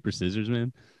rock, paper, scissors,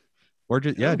 man? Or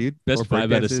just, dude. Best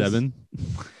 5 out of 7.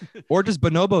 Or just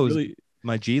bonobos, really?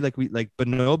 My G. Like, we like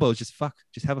bonobos, just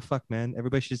have a fuck, man.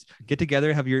 Everybody should just get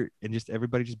together,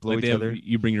 everybody just blow each other.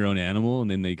 You bring your own animal and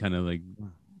then they kind of like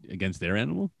against their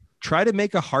animal. Try to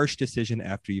make a harsh decision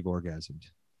after you've orgasmed.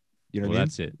 You know what I mean?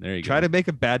 That's it. There you go. Try to make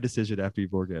a bad decision after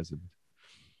you've orgasmed.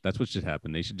 That's what should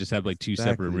happen. They should just have like 2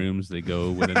 separate rooms. They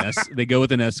go with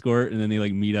an escort, and then they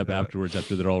like meet up afterwards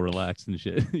after they're all relaxed and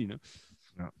shit. You know?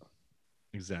 No.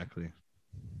 Exactly.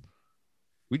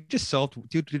 We just solved,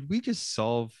 dude. Did we just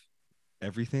solve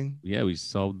everything? Yeah, we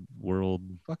solved world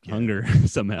hunger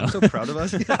somehow. I'm so proud of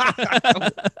us.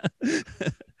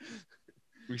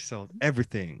 We solved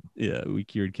everything. Yeah, we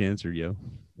cured cancer, yo.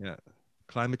 Yeah.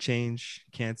 Climate change,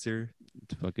 cancer.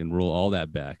 To fucking roll all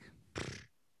that back.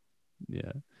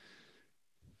 Yeah.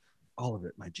 All of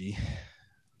it, my G.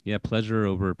 Yeah, pleasure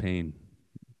over pain.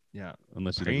 Yeah.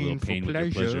 Unless you like a little pain with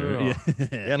your pleasure.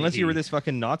 Yeah, unless you were this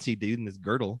fucking Nazi dude in this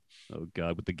girdle. Oh,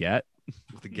 God, with the gat?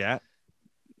 With the gat.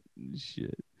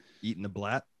 Shit. Eating the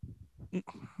blat.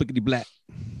 Biggity blat.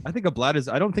 I think a blat is,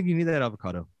 I don't think you need that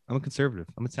avocado. I'm a conservative.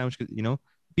 I'm a sandwich, you know?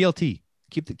 BLT.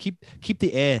 Keep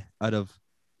the air out of.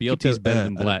 BLT is better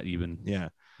than blat, even. Yeah.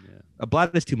 A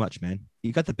blat is too much, man.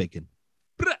 You got the bacon.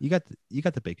 You got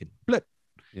the bacon. Blat.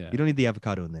 Yeah. You don't need the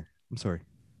avocado in there. I'm sorry.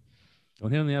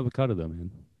 Don't hit on the avocado though, man.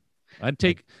 I'd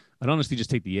honestly just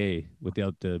take the A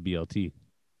without the BLT.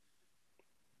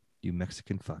 You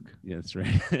Mexican fuck. Yeah, that's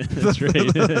right. That's right.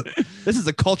 This is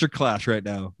a culture clash right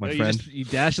now, my friend. You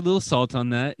dash a little salt on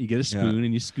that. You get a spoon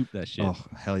and you scoop that shit. Oh,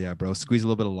 hell yeah, bro. Squeeze a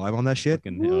little bit of lime on that shit.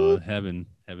 Fucking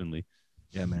heavenly.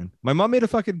 Yeah, man. My mom made a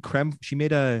fucking creme. She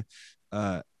made a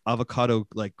avocado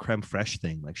like creme fraiche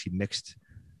thing. Like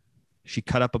she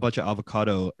cut up a bunch of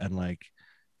avocado and like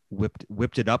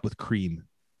whipped it up with cream.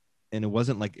 And it was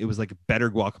like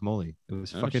better guacamole. It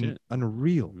was fucking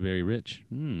unreal. Very rich.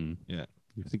 Yeah.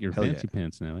 You think you're fancy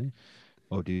pants now, eh?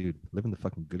 Oh, dude, living the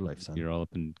fucking good life, son. You're all up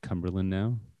in Cumberland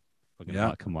now. Fucking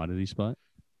hot commodity spot.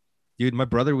 Dude, my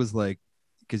brother was like,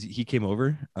 because he came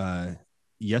over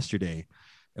yesterday,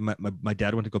 and my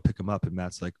dad went to go pick him up, and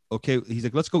Matt's like, okay, he's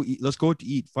like, let's go eat, to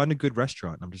eat, find a good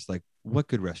restaurant. And I'm just like, what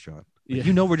good restaurant? Like,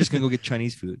 we're just gonna go get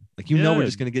Chinese food. Like, we're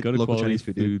just gonna get local Chinese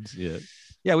food, dude.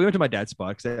 Yeah, we went to my dad's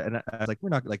spot, and I was like, we're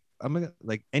not like, I'm gonna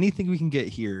like anything we can get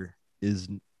here is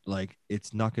like,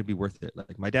 it's not gonna be worth it.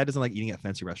 Like, my dad doesn't like eating at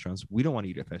fancy restaurants. We don't want to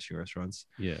eat at fancy restaurants.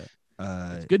 Yeah.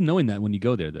 It's good knowing that when you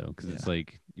go there though, because it's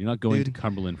like you're not going to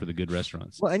Cumberland for the good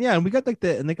restaurants. Well, and we got like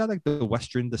they got like the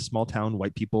Western, the small town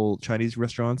white people Chinese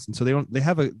restaurants, and so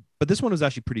but this one was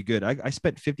actually pretty good. I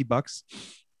spent $50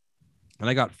 and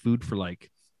I got food for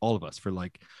like all of us, for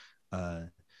like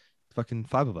fucking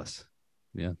 5 of us.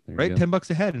 Yeah, right, $10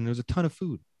 a head, and there was a ton of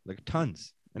food, like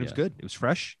tons, and it was good. It was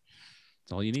fresh.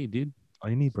 That's all you need, dude. All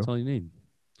you need, bro. That's all you need.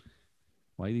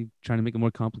 Why are you trying to make it more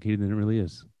complicated than it really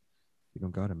is? You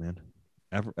don't got it, man.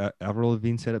 Avril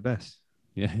Lavigne said it best.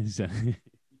 Yeah, exactly.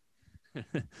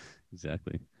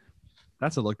 Exactly.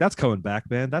 That's coming back,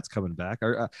 man. That's coming back.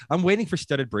 I'm waiting for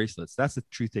studded bracelets. That's the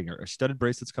true thing. Are studded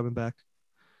bracelets coming back?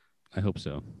 I hope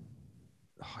so.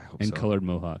 Oh, I hope and colored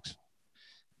mohawks.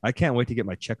 I can't wait to get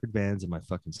my checkered bands and my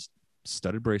fucking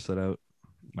studded bracelet out.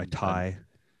 My tie.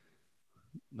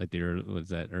 Like was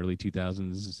that early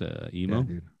 2000s emo? Yeah,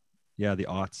 dude. Yeah, the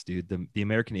aughts, dude. The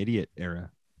American Idiot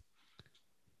era.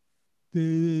 Have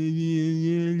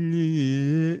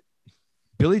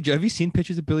you seen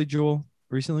pictures of Billy Joel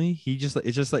recently? It's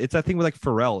that thing with like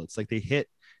Pharrell. It's like they hit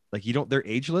like they're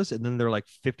ageless, and then they're like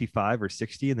 55 or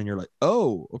 60, and then you're like,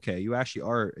 oh, okay, you actually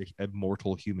are a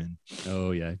mortal human.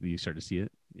 Oh yeah, you start to see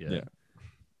it. Yeah.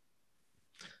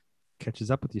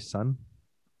 Catches up with your son.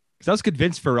 Because I was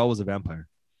convinced Pharrell was a vampire.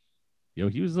 Yo,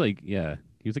 he was like a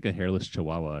hairless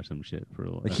chihuahua or some shit for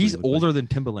a while. Like, he's older than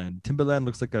Timbaland. Timbaland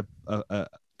looks like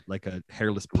a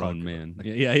hairless grown man. Like,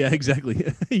 yeah,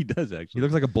 exactly. He does actually. He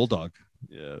looks like a bulldog.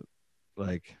 Yeah.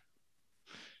 Like,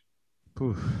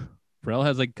 Pharrell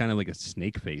has like kind of like a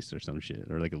snake face or some shit,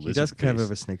 or like a lizard. He does face. Kind of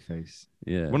have a snake face.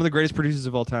 Yeah. One of the greatest producers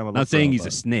of all time. I'm not saying he's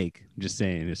a snake. I'm just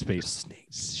saying his face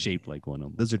shaped like one of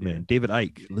them. Lizard man. David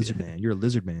Ike. Lizard man. You're a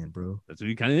lizard man, bro. That's what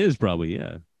he kind of is, probably.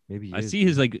 Yeah. Maybe I see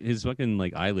his fucking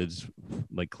like eyelids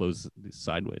like close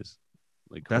sideways.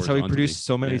 Like that's how he produced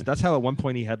so many. Yeah. That's how at one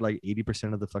point he had like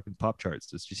 80% of the fucking pop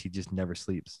charts. It's just he just never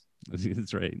sleeps.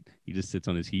 That's right. He just sits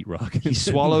on his heat rock. He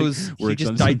swallows. Like, he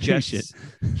just digests.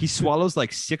 He swallows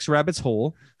like 6 rabbits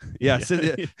whole. Yeah, so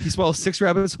he swallows 6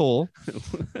 rabbits whole.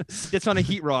 Sits on a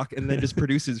heat rock and then just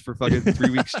produces for fucking 3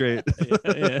 weeks straight.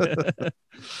 Yeah.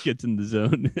 Gets in the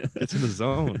zone. Gets in the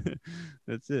zone.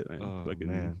 That's it, man. Oh, fucking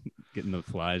man. Getting the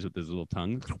flies with his little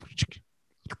tongue.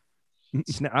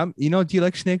 Do you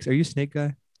like snakes? Are you a snake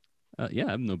guy? Yeah,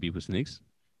 I have no beef with snakes.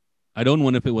 I don't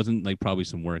want if it wasn't like probably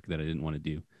some work that I didn't want to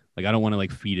do. Like I don't want to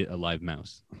like feed it a live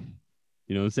mouse.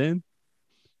 You know what I'm saying?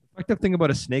 The fucked up thing about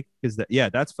a snake is that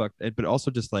that's fucked. But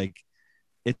also just like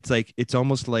it's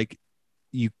almost like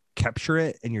you capture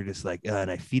it and you're just like,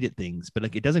 and I feed it things, but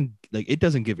like it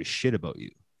doesn't give a shit about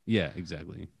you. Yeah,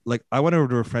 exactly. Like I went over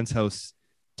to a friend's house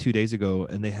 2 days ago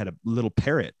and they had a little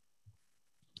parrot,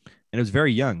 and it was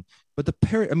very young. But the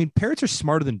parrot, I mean, parrots are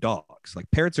smarter than dogs.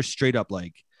 Like parrots are straight up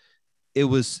like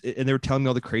and they were telling me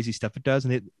all the crazy stuff it does.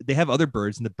 And they have other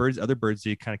birds, and other birds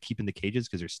they kind of keep in the cages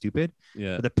because they're stupid.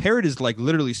 Yeah. But the parrot is like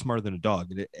literally smarter than a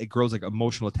dog. It grows like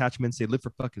emotional attachments. They live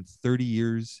for fucking 30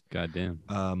 years. God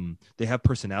damn. They have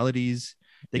personalities.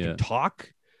 They can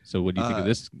talk. So what do you think of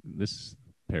this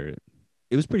parrot?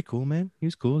 It was pretty cool, man. He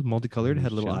was cool. It was multicolored. It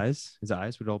had little eyes. His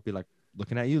eyes would all be like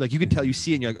looking at you. Like you could tell, you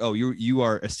see it and you're like, oh, you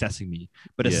are assessing me.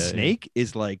 But a snake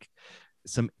is like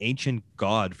some ancient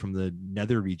god from the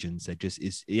nether regions that just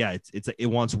is, it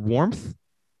wants warmth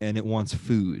and it wants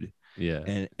food. Yeah.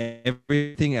 And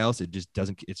everything else, it just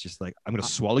doesn't. It's just like, I'm going to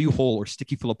swallow you whole or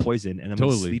stick you full of poison and I'm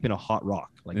going to sleep in a hot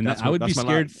rock. Like I would be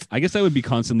scared. I guess I would be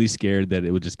constantly scared that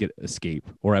it would just escape,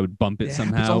 or I would bump it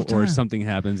somehow, or something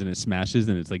happens and it smashes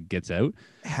and it's like gets out.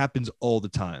 It happens all the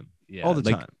time. Yeah. All the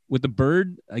time. With the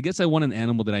bird, I guess I want an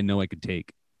animal that I know I could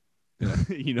take. Yeah.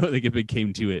 You know, like if it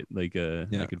came to it, like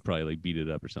I could probably like beat it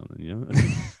up or something, you know.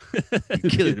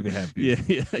 Kill it to be happy.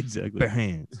 Yeah, exactly. Bare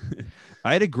hands.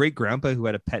 I had a great grandpa who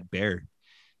had a pet bear.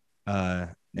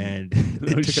 And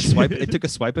it took a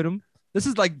swipe at him. This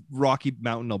is like Rocky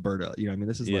Mountain, Alberta. You know what I mean?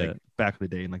 This is like back in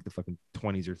the day in like the fucking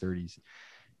 20s or 30s.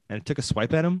 And it took a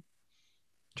swipe at him,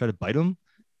 tried to bite him,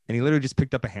 and he literally just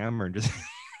picked up a hammer and just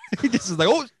he just was like,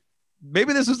 oh,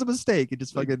 maybe this was a mistake. It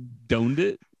just fucking doned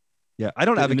it. Yeah, I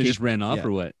don't advocate. And it just ran off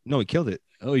or what? No, he killed it.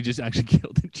 Oh, he just actually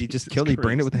killed it. He just killed it. He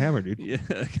brained it with a hammer, dude. Yeah,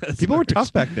 people were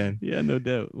tough back then. Yeah, no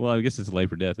doubt. Well, I guess it's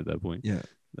life or death at that point. Yeah,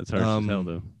 that's harsh as hell,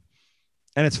 though.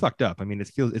 And it's fucked up. I mean,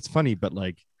 it's funny, but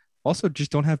like, also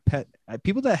just don't have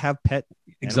people that have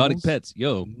exotic pets.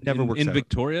 Never works in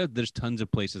Victoria. There's tons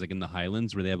of places like in the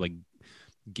Highlands where they have like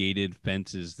gated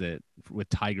fences with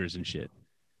tigers and shit.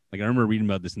 Like I remember reading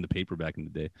about this in the paper back in the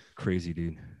day. Crazy,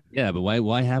 dude. Yeah, but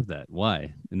why have that?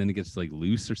 Why? And then it gets like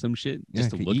loose or some shit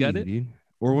just to look at it. Dude.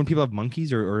 Or when people have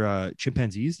monkeys or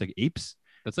chimpanzees, like apes.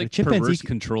 That's like perverse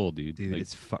control, dude. Dude, like,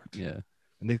 it's fucked. Yeah.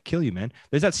 And they kill you, man.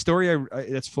 There's that story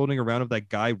that's floating around of that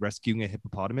guy rescuing a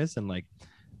hippopotamus and like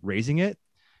raising it.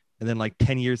 And then like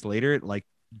 10 years later, it like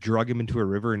drug him into a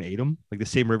river and ate him. Like the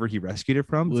same river he rescued it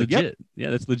from. Legit. Like, yep. Yeah,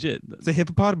 that's legit. It's a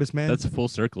hippopotamus, man. That's a full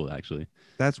circle, actually.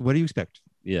 What do you expect?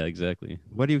 Yeah, exactly.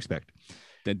 What do you expect?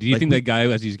 Do you think that guy,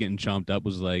 as he's getting chomped up,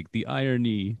 was like, the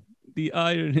irony?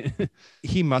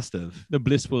 He must have. The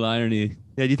blissful irony.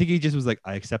 Yeah, do you think he just was like,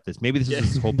 I accept this? Maybe this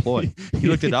is his whole ploy. He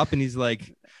looked it up and he's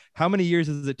like, how many years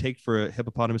does it take for a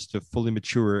hippopotamus to fully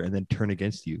mature and then turn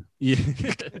against you? Yeah.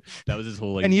 That was his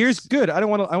whole like. And years, good. I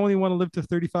only want to live to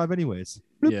 35 anyways.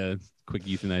 Yeah, quick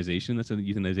euthanization. That's a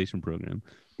euthanization program.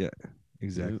 Yeah,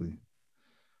 exactly.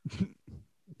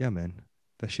 Yeah, man.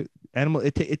 That shit.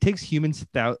 It takes humans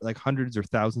like hundreds or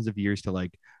thousands of years to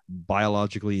like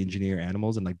biologically engineer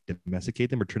animals and like domesticate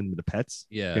them or turn them into pets.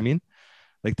 Yeah, you know what I mean,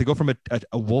 like to go from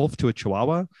a wolf to a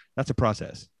chihuahua, that's a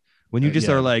process. When you just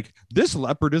are like, this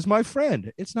leopard is my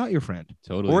friend, it's not your friend.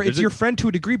 Totally. Or it's your friend to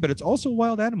a degree, but it's also a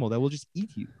wild animal that will just eat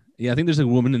you. Yeah, I think there's a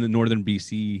woman in the northern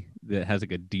BC that has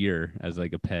like a deer as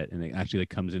like a pet, and it actually like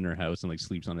comes in her house and like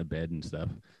sleeps on a bed and stuff.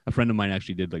 A friend of mine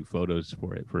actually did like photos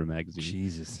for it for a magazine.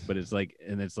 Jesus. But it's like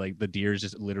the deer is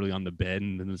just literally on the bed,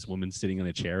 and then this woman's sitting on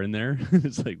a chair in there.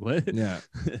 It's like, what? Yeah,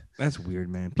 that's weird,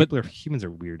 man. Humans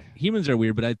are weird. Humans are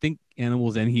weird, but I think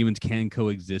animals and humans can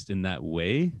coexist in that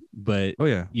way. But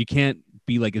you can't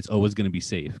be like it's always going to be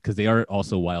safe because they are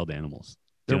also wild animals.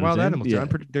 They're wild animals. Yeah.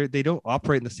 They don't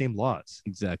operate in the same laws.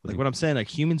 Exactly. Like what I'm saying, like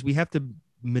humans, we have to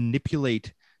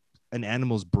manipulate an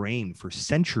animal's brain for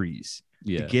centuries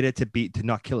to get it to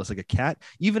not kill us. Like a cat,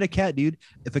 even a cat, dude.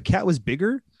 If a cat was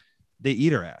bigger, they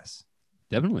eat our ass.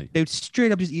 Definitely. They would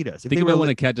straight up just eat us. If Think they about were when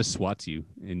a cat just swats you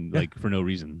and like for no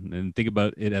reason, and think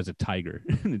about it as a tiger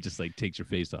and it just like takes your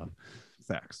face off.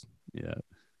 Facts. Yeah.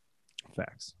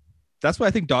 Facts. That's why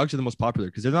I think dogs are the most popular,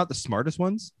 because they're not the smartest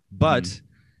ones, but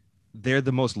they're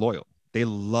the most loyal. They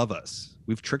love us.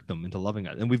 We've tricked them into loving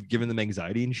us, and we've given them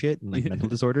anxiety and shit and like mental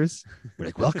disorders. We're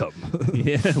like, welcome.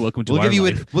 Yeah, welcome to we'll our give you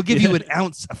life. we'll give you an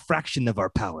ounce, a fraction of our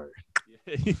power.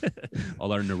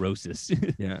 All our neurosis.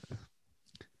 Yeah.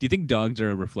 Do you think dogs are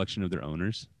a reflection of their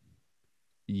owners?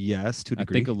 Yes, to a I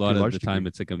degree. think a lot to of the time degree.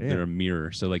 it's like they're a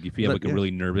mirror. So like if you have like a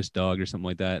really nervous dog or something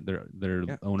like that, their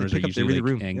owners are usually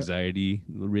like anxiety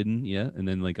ridden, and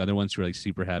then like other ones who are like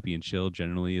super happy and chill.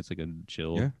 Generally, it's like a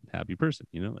chill, happy person.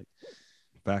 You know, like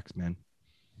facts, man.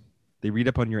 They read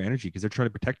up on your energy because they're trying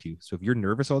to protect you. So if you're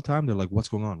nervous all the time, they're like, "What's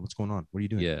going on? What's going on? What are you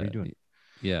doing? Yeah, what are you doing?"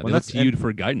 Yeah, well, that's you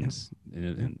for guidance,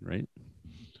 right?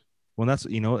 Well, that's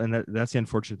and that's the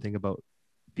unfortunate thing about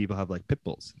people have like pit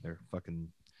bulls. They're fucking.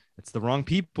 It's the wrong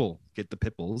people get the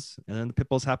pit bulls, and then the pit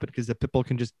bulls happen because the pit bull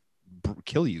can just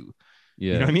kill you.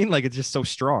 Yeah, you know what I mean? Like it's just so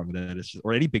strong that it's just,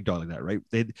 or any big dog like that, right?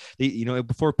 They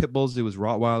before pit bulls, it was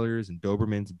Rottweilers and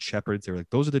Dobermans and Shepherds. They were like,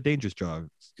 those are the dangerous dogs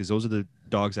because those are the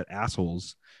dogs that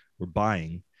assholes were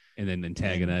buying and then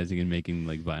antagonizing and making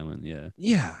like violent.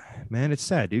 Yeah, man, it's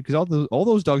sad, dude. Because all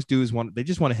those dogs do is they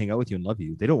just want to hang out with you and love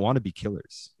you. They don't want to be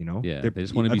killers, you know. Yeah, they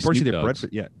just want to be. Unfortunately, they're bred for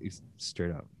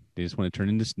straight up. They just want to turn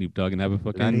into Snoop Dogg and have a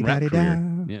fucking rap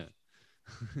career. Yeah.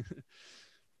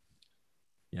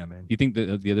 Yeah, man. You think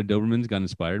that the other Dobermans got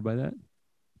inspired by that?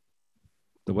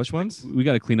 The which ones? We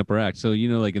got to clean up our act. So,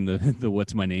 like in the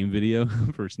What's My Name video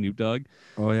for Snoop Dogg.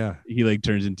 Oh, yeah. He like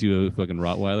turns into a fucking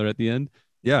Rottweiler at the end.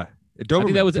 Yeah. I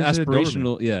think that was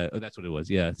aspirational. Yeah. Oh, that's what it was.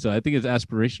 Yeah. So I think it's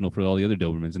aspirational for all the other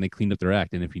Dobermans, and they cleaned up their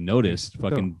act. And if you noticed,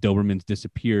 fucking Dobermans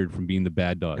disappeared from being the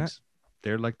bad dogs. Yeah.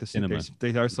 They're like the cinema.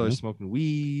 They are started smoking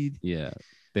weed. Yeah.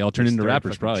 They all turn into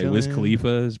rappers probably. Chilling. Wiz Khalifa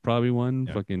is probably one.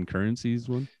 Yeah. Fucking Currency's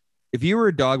one. If you were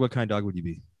a dog, what kind of dog would you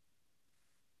be?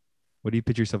 What do you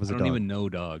picture yourself as a dog? I don't even know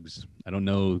dogs. I don't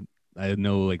know. I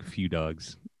know like a few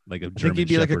dogs, like a German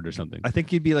Shepherd or something. I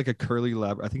think you'd be like a curly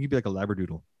lab. I think you'd be like a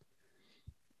Labradoodle.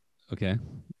 Okay.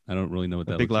 I don't really know what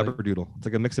that big looks Labradoodle. Like. It's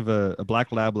like a mix of a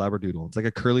black lab Labradoodle. It's like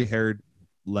a curly haired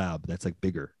lab that's like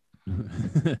bigger.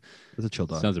 It's a chill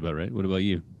dog. Sounds about right. What about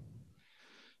you?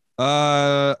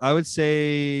 I would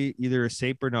say either a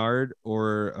Saint Bernard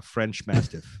or a French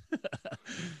Mastiff.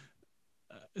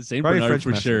 Saint Bernard French for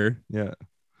Mastiff. Sure. Yeah.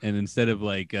 And instead of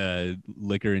like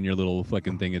liquor in your little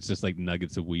fucking thing, it's just like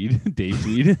nuggets of weed, Dave's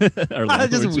weed, or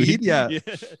just weed. Yeah.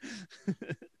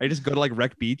 I just go to like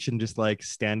Wreck Beach and just like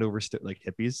stand over like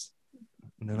hippies.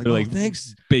 And they're like,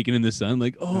 thanks. Baking in the sun,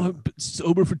 like, I've been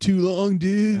sober for too long,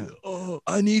 dude. Yeah. Oh,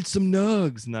 I need some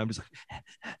nugs. And I'm just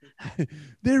like,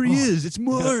 there he is. It's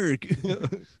Mark.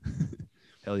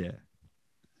 Hell yeah.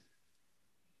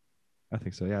 I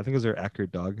think so. Yeah, I think those are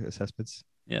accurate dog assessments.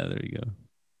 Yeah, there you go.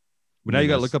 But now you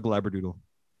got to look up Labradoodle.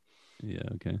 Yeah,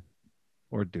 okay.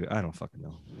 Or do it. I don't fucking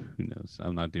know. Who knows?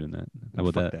 I'm not doing that. How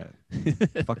about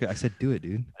that? Fuck it. I said do it,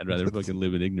 dude. I'd rather fucking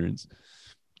live in ignorance.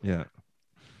 Yeah.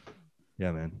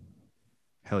 Yeah, man.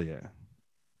 Hell yeah.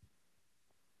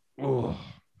 Oh.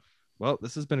 Well,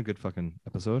 this has been a good fucking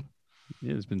episode.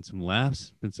 Yeah, there's been some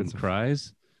laughs, been some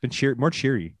cries. Been more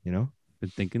cheery, you know?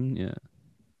 Been thinking, yeah.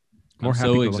 I'm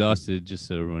so exhausted, just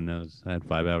so everyone knows. I had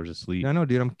 5 hours of sleep. No,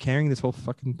 dude, I'm carrying this whole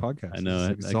fucking podcast. I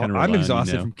know. I'm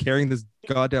exhausted from carrying this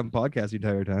goddamn podcast the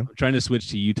entire time. I'm trying to switch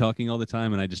to you talking all the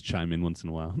time, and I just chime in once in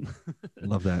a while.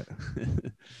 Love that.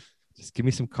 Just give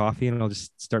me some coffee, and I'll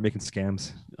just start making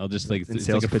scams. I'll just like it's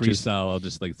like a freestyle. I'll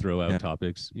just like throw out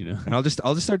topics, you know. And I'll just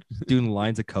start doing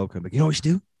lines of coke. I'm like, you know what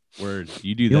you do? Word,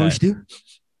 you do that. You know what you do?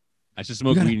 I should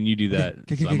smoke weed and you do that.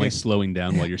 So I'm like slowing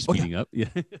down while you're speeding up. Yeah.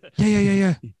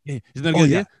 Yeah. Isn't that a good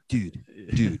idea?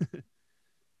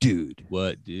 Dude.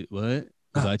 What, dude? What?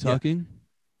 Was I talking?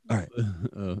 All right.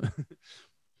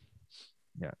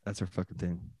 Yeah, that's our fucking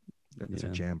thing. That's our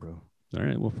jam, bro. All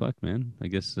right. Well, fuck, man. I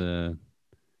guess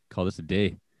call this a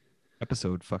day.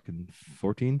 Episode fucking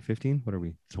 14, 15? What are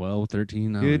we? 12,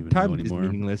 13? Dude, time is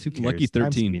meaningless. Who cares? Lucky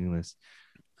 13. Meaningless.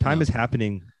 Time is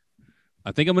happening.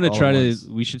 I think I'm going to try to,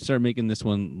 we should start making this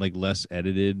one like less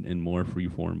edited and more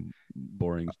freeform,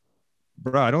 boring.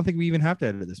 Bro, I don't think we even have to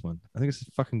edit this one. I think it's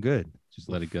fucking good. Just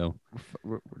let it go.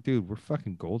 Dude, we're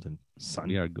fucking golden, son.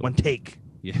 We are golden. One take.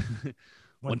 Yeah.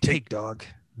 One take, dog.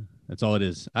 That's all it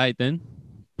is. All right, then.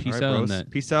 Peace out on that.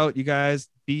 Peace out, you guys.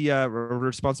 Be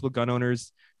responsible gun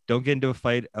owners. Don't get into a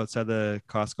fight outside the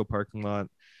Costco parking lot.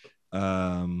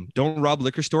 Don't rob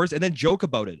liquor stores and then joke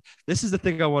about it. This is the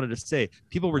thing I wanted to say.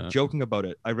 People were joking about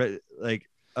it. I read like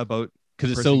about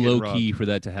because it's so low key for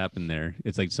that to happen there.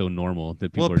 It's like so normal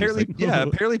that people. Well, apparently, are just like,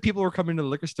 apparently people were coming to the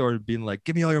liquor store and being like,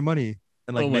 "Give me all your money,"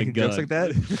 and like making jokes like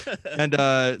that.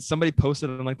 And somebody posted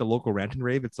on like the local rant and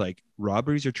rave. It's like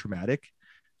robberies are traumatic.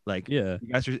 Like, yeah,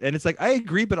 you guys are, and it's like I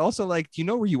agree, but also like, do you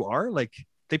know where you are? Like,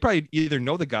 they probably either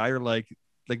know the guy or like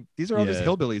these are all just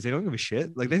hillbillies. They don't give a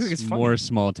shit. Like, they think it's funny. More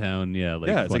small town, yeah. Like,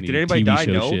 yeah, it's like, did anybody die?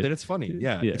 No, then it's funny.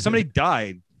 Yeah. If somebody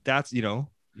died, that's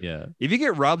yeah. If you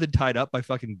get robbed and tied up by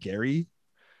fucking Gary,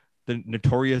 the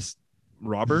notorious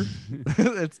robber,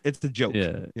 it's a joke.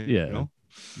 Yeah, yeah.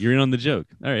 You're in on the joke.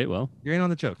 All right, well, you're in on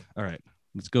the joke. All right,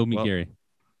 let's go meet Gary.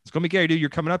 Let's go meet Gary, dude. You're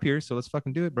coming up here, so let's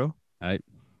fucking do it, bro. All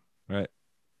right.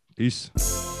 Peace.